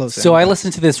like close in. So I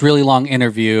listened to this really long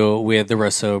interview with the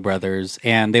Russo brothers,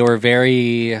 and they were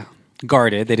very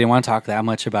guarded. They didn't want to talk that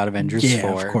much about Avengers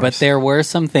 4. But there were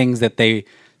some things that they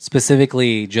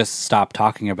specifically just stopped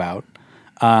talking about.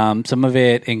 Some of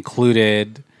it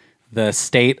included the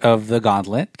state of the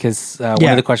gauntlet, because one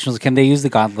of the questions was, can they use the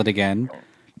gauntlet again?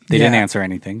 They didn't answer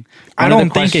anything. I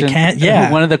don't think it can.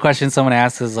 Yeah. One of the questions someone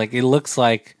asked is like, it looks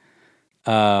like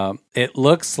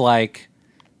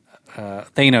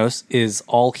Thanos is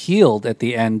all healed at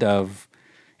the end of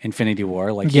Infinity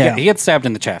War. Like, he gets stabbed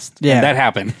in the chest. Yeah. And that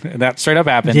happened. That straight up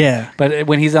happened. Yeah. But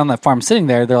when he's on the farm sitting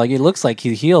there, they're like, it looks like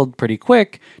he healed pretty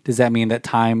quick. Does that mean that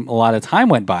a lot of time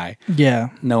went by? Yeah.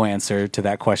 No answer to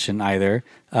that question either.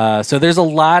 So there's a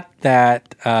lot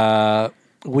that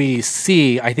we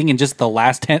see, I think, in just the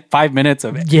last 5 minutes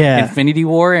of Infinity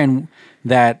War, and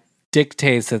that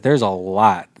dictates that there's a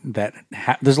lot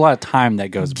of time that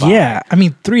goes by. Yeah,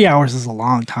 3 hours is a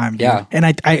long time, dude. Yeah. And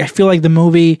I feel like the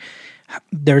movie,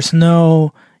 there's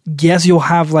no, yes, you'll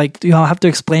have to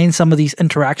explain some of these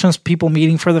interactions, people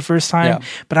meeting for the first time,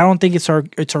 but I don't think it's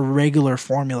a regular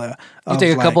formula. You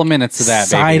take a couple of minutes of that,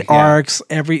 side arcs,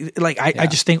 I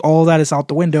just think all of that is out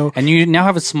the window. And you now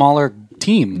have a smaller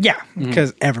team. Yeah,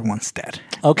 because everyone's dead.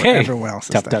 Okay. Everyone else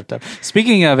is dead. Tough.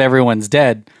 Speaking of everyone's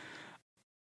dead,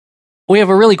 we have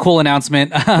a really cool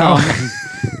announcement.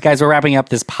 Guys, we're wrapping up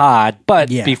this pod, but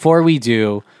before we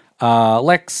do,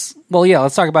 let's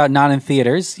talk about Not in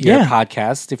Theaters, your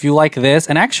podcast. If you like this,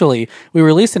 and actually, we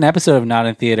released an episode of Not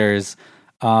in Theaters,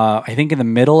 I think in the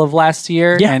middle of last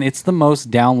year, and it's the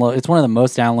most it's one of the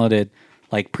most downloaded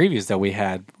like previews that we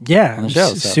had on the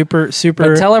show. So. Super.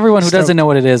 But tell everyone who doesn't know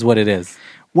what it is.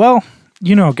 Well,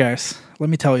 guys, let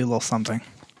me tell you a little something.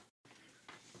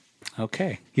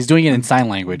 Okay. He's doing it in sign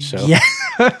language, so. Yeah.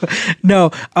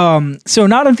 No. So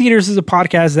Not in Theaters is a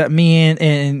podcast that me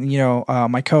and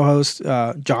my co-host,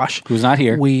 Josh. Who's not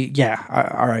here.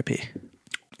 R.I.P.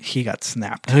 He got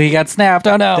snapped. Oh,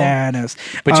 no. Thanos.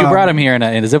 But you brought him here in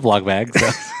a Ziploc bag.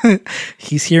 So.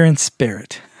 He's here in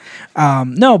spirit.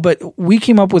 No, but we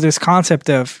came up with this concept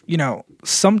of,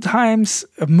 sometimes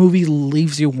a movie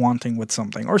leaves you wanting with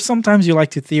something, or sometimes you like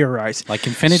to theorize. Like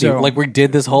Infinity, like we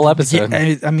did this whole episode.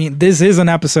 Yeah, this is an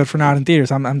episode for Not in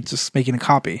Theaters. I'm just making a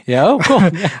copy. Yeah, oh, cool.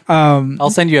 Yeah. I'll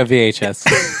send you a VHS.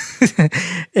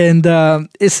 And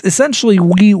it's essentially,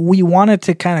 we wanted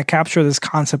to kind of capture this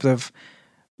concept of,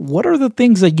 what are the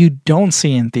things that you don't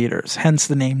see in theaters? Hence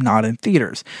the name Not in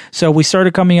Theaters. So we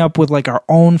started coming up with like our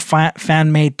own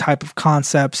fan-made type of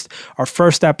concepts. Our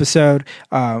first episode,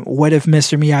 what if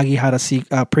Mr. Miyagi had a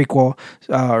prequel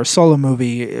or solo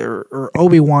movie, or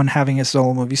Obi-Wan having a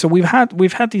solo movie? So we've had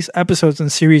these episodes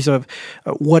and series of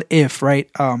what if, right?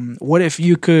 What if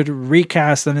you could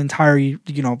recast an entire,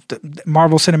 the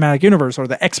Marvel Cinematic Universe or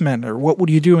the X-Men, or what would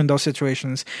you do in those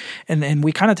situations? And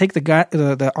we kind of take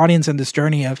the audience in this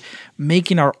journey of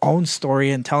making our own story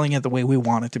and telling it the way we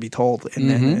want it to be told.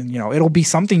 And it'll be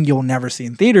something you'll never see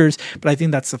in theaters, but I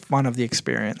think that's the fun of the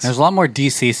experience. There's a lot more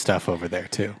DC stuff over there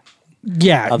too.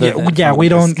 Yeah, we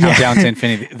don't Countdown to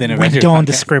Infinity. Than we don't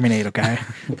discriminate, okay?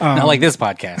 Not like this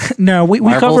podcast. No, we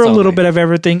cover a little bit of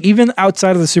everything, even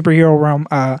outside of the superhero realm.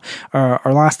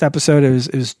 Our last episode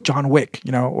is John Wick.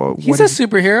 He's a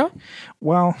superhero.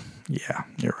 Well, yeah,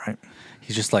 you're right.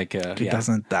 He's just like he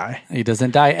doesn't die. He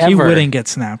doesn't die ever. He wouldn't get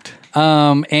snapped.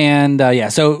 So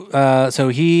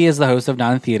he is the host of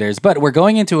Not in Theaters, but we're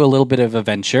going into a little bit of a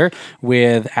venture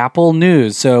with Apple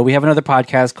News. So we have another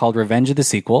podcast called Revenge of the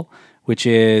Sequel, which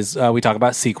is we talk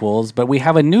about sequels, but we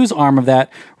have a news arm of that,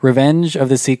 Revenge of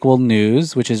the Sequel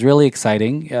News, which is really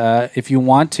exciting. If you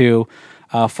want to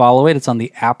follow it. It's on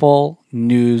the Apple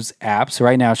News app. So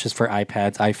right now it's just for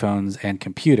iPads, iPhones, and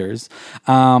computers.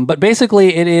 But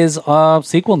basically it is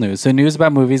sequel news. So news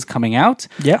about movies coming out.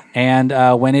 Yeah. And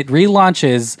when it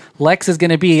relaunches, Lex is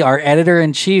going to be our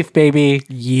editor-in-chief, baby.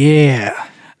 Yeah.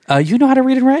 You know how to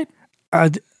read and write?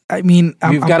 I mean,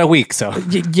 You've got a week, so.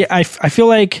 Yeah, I feel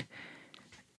like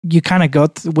you kind of go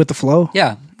with the flow.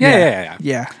 Yeah.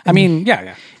 I mean,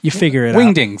 yeah. You figure it out.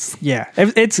 Wingdings. Yeah,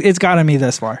 it's gotten me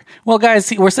this far. Well,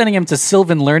 guys, we're sending him to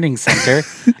Sylvan Learning Center.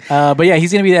 But yeah,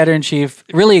 he's going to be the editor-in-chief.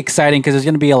 Really exciting because there's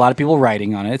going to be a lot of people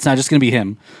writing on it. It's not just going to be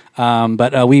him.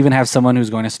 But we even have someone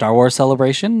who's going to Star Wars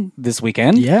Celebration this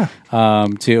weekend. Yeah.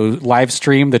 To live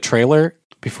stream the trailer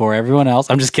before everyone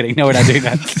else. I'm just kidding. No, we're not doing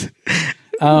that.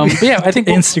 But yeah, I think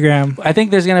Instagram. I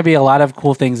think there's going to be a lot of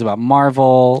cool things about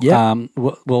Marvel. Yeah.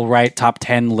 We'll write top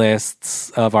 10 lists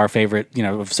of our favorite,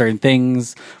 of certain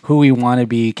things, who we want to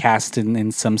be cast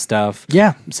in some stuff.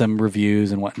 Yeah. Some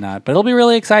reviews and whatnot. But it'll be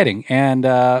really exciting. And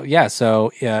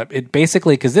so it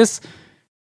basically, because this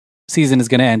season is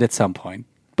going to end at some point.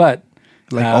 But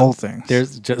Like all things.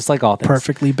 There's just like all things.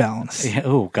 Perfectly balanced. Yeah,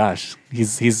 oh gosh,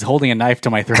 he's holding a knife to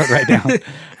my throat right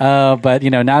now. But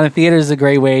not in theaters is a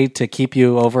great way to keep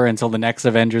you over until the next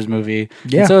Avengers movie.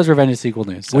 Yeah. And so is Revenge sequel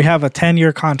news. So. We have a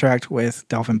 10-year contract with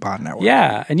Delphin Pod Network.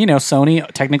 Yeah, and Sony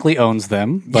technically owns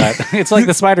them, but it's like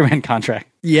the Spider-Man contract.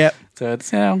 Yeah. So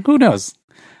it's who knows.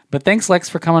 But thanks, Lex,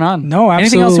 for coming on. No, absolutely.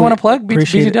 Anything else you want to plug?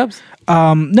 Appreciate BG Dubs?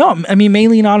 No, I mean,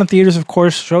 mainly not in theaters, of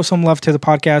course. Show some love to the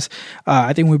podcast.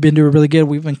 I think we've been doing really good.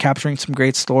 We've been capturing some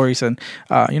great stories. And,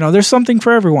 there's something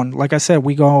for everyone. Like I said,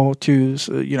 we go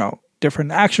to,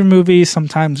 different action movies.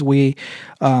 Sometimes we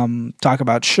talk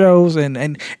about shows.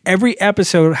 And every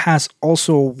episode has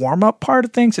also a warm-up part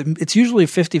of things. It's usually a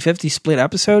 50-50 split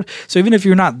episode. So even if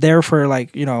you're not there for,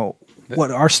 what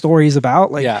our story is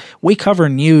about, we cover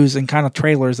news and kind of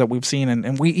trailers that we've seen,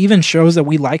 and we even shows that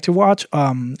we like to watch,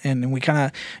 and we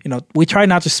kind of we try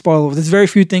not to spoil. There's very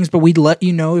few things, but we let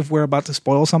you know if we're about to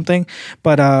spoil something.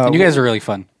 But and you guys are really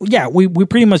fun. Yeah, we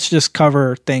pretty much just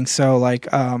cover things. So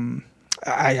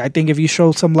I think if you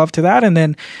show some love to that, and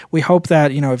then we hope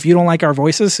that if you don't like our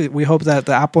voices, we hope that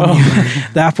the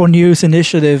Apple News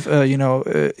initiative,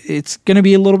 it's going to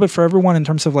be a little bit for everyone in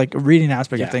terms of reading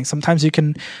aspect of things. Sometimes you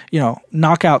can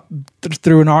knock out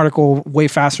through an article way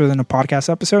faster than a podcast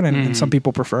episode, and some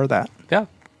people prefer that. Yeah,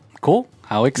 cool.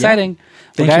 How exciting!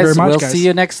 Yeah. Thank you very much. We'll guys. see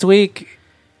you next week.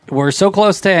 We're so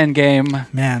close to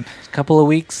Endgame. Man, a couple of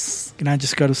weeks. Can I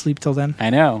just go to sleep till then?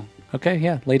 I know. Okay,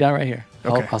 yeah, lay down right here.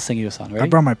 Okay. I'll sing you a song. Ready? I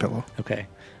brought my pillow. Okay.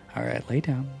 All right, lay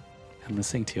down. I'm going to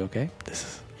sing to you, okay? This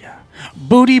is, yeah.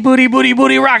 Booty, booty, booty,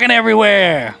 booty, rocking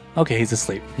everywhere. Okay, he's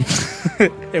asleep.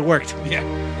 It worked. Yeah.